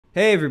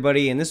Hey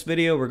everybody, in this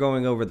video we're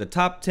going over the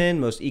top 10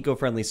 most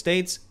eco-friendly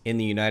states in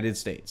the United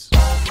States.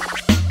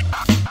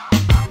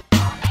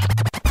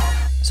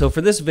 So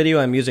for this video,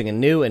 I'm using a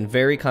new and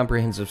very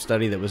comprehensive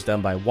study that was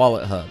done by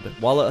WalletHub.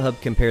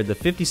 WalletHub compared the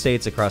 50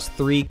 states across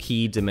 3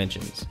 key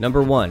dimensions.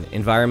 Number 1,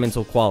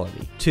 environmental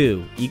quality.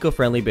 2,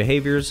 eco-friendly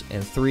behaviors.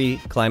 And 3,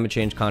 climate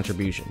change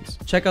contributions.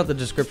 Check out the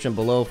description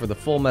below for the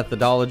full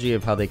methodology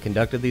of how they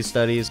conducted these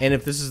studies. And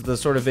if this is the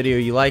sort of video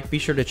you like, be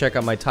sure to check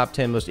out my top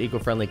 10 most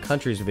eco-friendly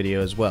countries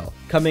video as well.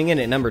 Coming in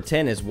at number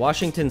 10 is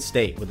Washington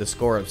State with a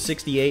score of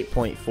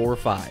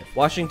 68.45.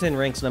 Washington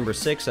ranks number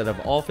 6 out of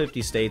all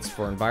 50 states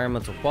for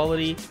environmental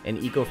quality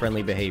and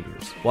eco-friendly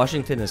behaviors.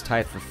 Washington is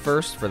tied for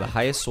first for the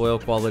highest soil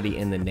quality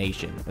in the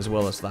nation, as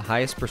well as the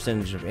highest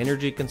percentage of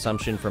energy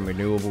consumption from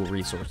renewable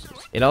resources.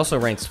 It also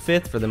ranks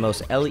 5th for the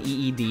most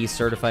LEED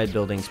certified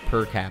buildings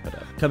per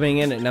capita. Coming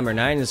in at number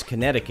 9 is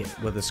Connecticut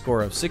with a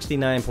score of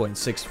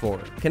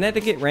 69.64.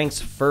 Connecticut ranks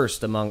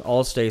first among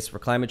all states for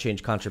climate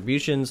change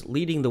contributions,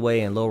 leading the way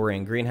in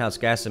lowering greenhouse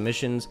gas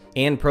emissions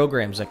and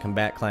programs that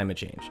combat climate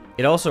change.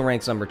 It also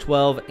ranks number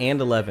 12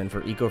 and 11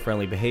 for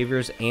eco-friendly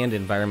behaviors and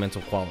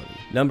environmental quality.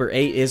 Number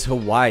 8 is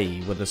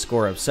Hawaii with a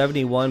score of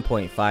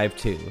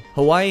 71.52.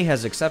 Hawaii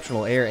has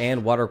exceptional air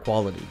and water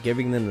quality,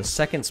 giving them the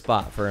 2nd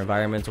spot for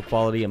environmental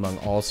quality among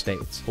all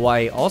states.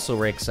 Hawaii also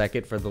ranks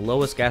 2nd for the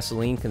lowest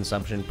gasoline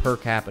consumption per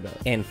capita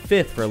and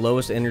 5th for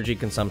lowest energy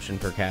consumption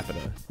per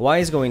capita.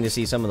 Hawaii is going to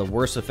see some of the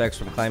worst effects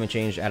from climate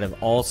change out of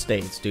all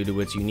states due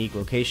to its unique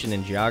location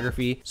and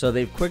geography, so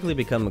they've quickly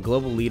become a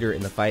global leader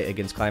in the fight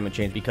against climate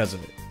change because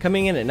of it.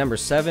 Coming in at number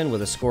 7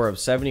 with a score of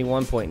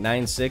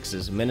 71.96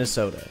 is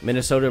Minnesota.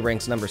 Minnesota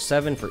ranks number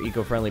 7 for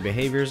eco-friendly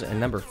behaviors and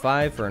number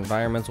 5 for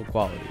environmental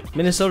quality.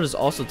 Minnesota is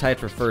also tied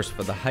for first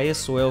for the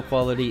highest soil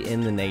quality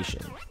in the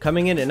nation.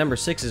 Coming in at number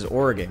 6 is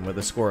Oregon with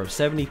a score of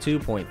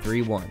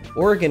 72.31.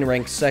 Oregon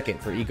ranks 2nd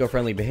for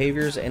eco-friendly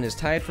behaviors and is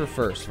tied for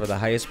first for the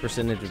highest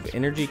percentage of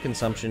energy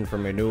consumption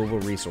from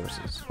renewable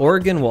resources.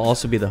 Oregon will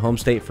also be the home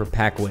state for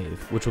PacWave,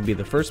 which will be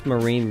the first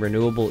marine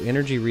renewable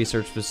energy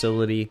research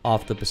facility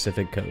off the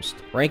Pacific coast.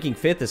 Ranking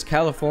 5th is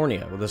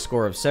California with a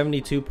score of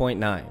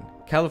 72.9.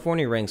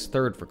 California ranks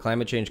 3rd for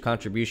climate change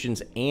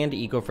contributions and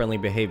eco-friendly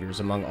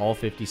behaviors among all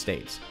 50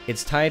 states.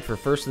 It's tied for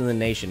first in the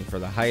nation for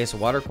the highest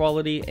water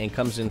quality and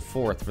comes in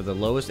 4th for the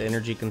lowest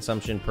energy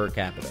consumption per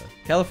capita.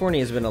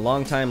 California has been a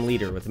long-time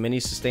leader with many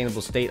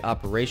sustainable state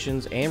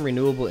operations and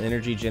renewable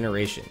energy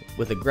generation,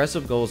 with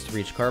aggressive goals to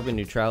reach carbon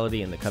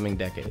neutrality in the coming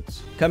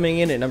decades. Coming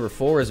in at number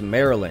 4 is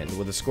Maryland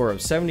with a score of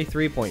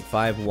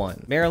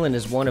 73.51. Maryland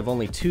is one of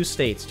only 2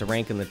 states to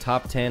rank in the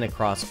top 10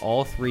 across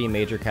all 3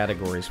 major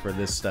categories for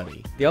this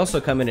study. They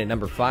also come in at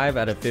number 5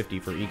 out of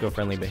 50 for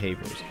eco-friendly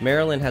behaviors.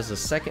 Maryland has the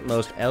 2nd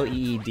most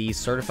LEED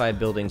certified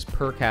buildings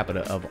per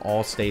capita of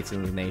all states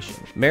in the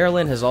nation.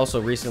 Maryland has also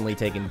recently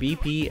taken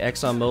BP,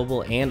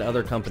 ExxonMobil, and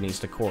other companies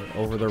to court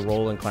over their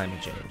role in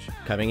climate change.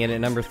 Coming in at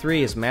number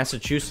 3 is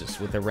Massachusetts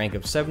with a rank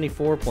of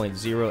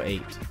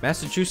 74.08.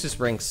 Massachusetts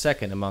ranks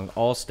 2nd among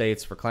all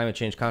states for climate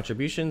change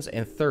contributions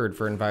and 3rd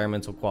for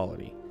environmental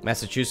quality.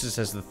 Massachusetts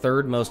has the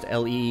 3rd most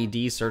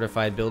LEED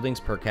certified buildings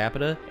per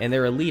capita, and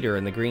they're a leader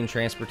in the green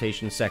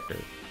transportation sector,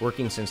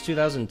 working since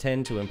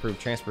 2010 to improve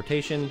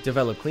transportation,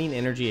 develop clean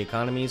energy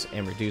economies,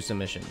 and reduce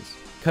emissions.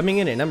 Coming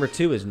in at number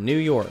 2 is New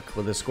York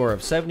with a score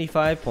of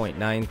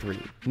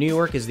 75.93. New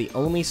York is the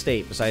only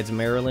state besides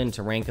Maryland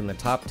to rank in the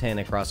top 10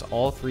 across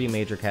all 3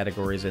 major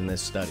categories in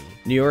this study.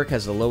 New York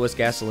has the lowest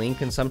gasoline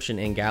consumption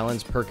in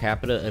gallons per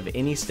capita of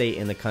any state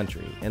in the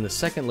country, and the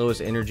 2nd lowest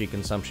energy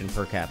consumption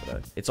per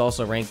capita. It's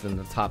also ranked in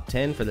the top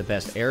 10 for the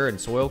best air and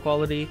soil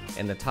quality,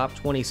 and the top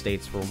 20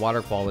 states for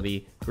water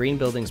quality, green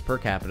buildings per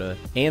capita,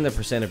 and the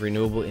percent of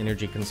renewable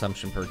energy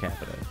consumption per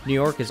capita. New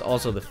York is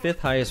also the 5th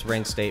highest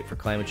ranked state for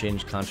climate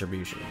change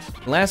contributions.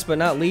 Last but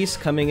not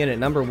least, coming in at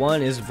number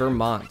 1 is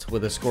Vermont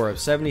with a score of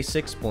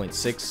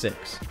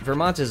 76.66.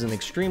 Vermont is an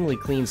extremely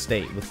clean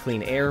state with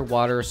clean air,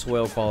 water,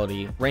 soil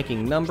quality,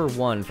 ranking number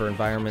 1 for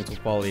environmental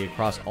quality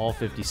across all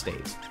 50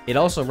 states. It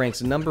also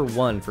ranks number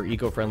 1 for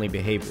eco-friendly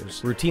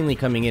behaviors, routinely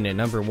coming in at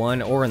number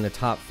 1 or in the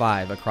top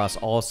 5 across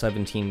all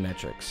 17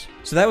 metrics.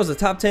 So that was the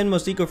top 10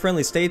 most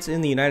eco-friendly states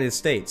in the United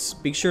States.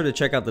 Be sure to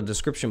check out the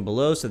description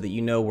below so that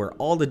you know where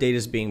all the data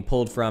is being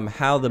pulled from,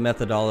 how the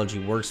methodology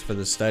works for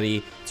the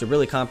study. It's a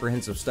really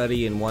comprehensive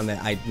study and one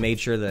that I made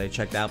sure that I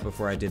checked out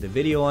before I did a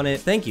video on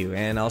it. Thank you,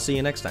 and I'll see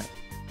you next time.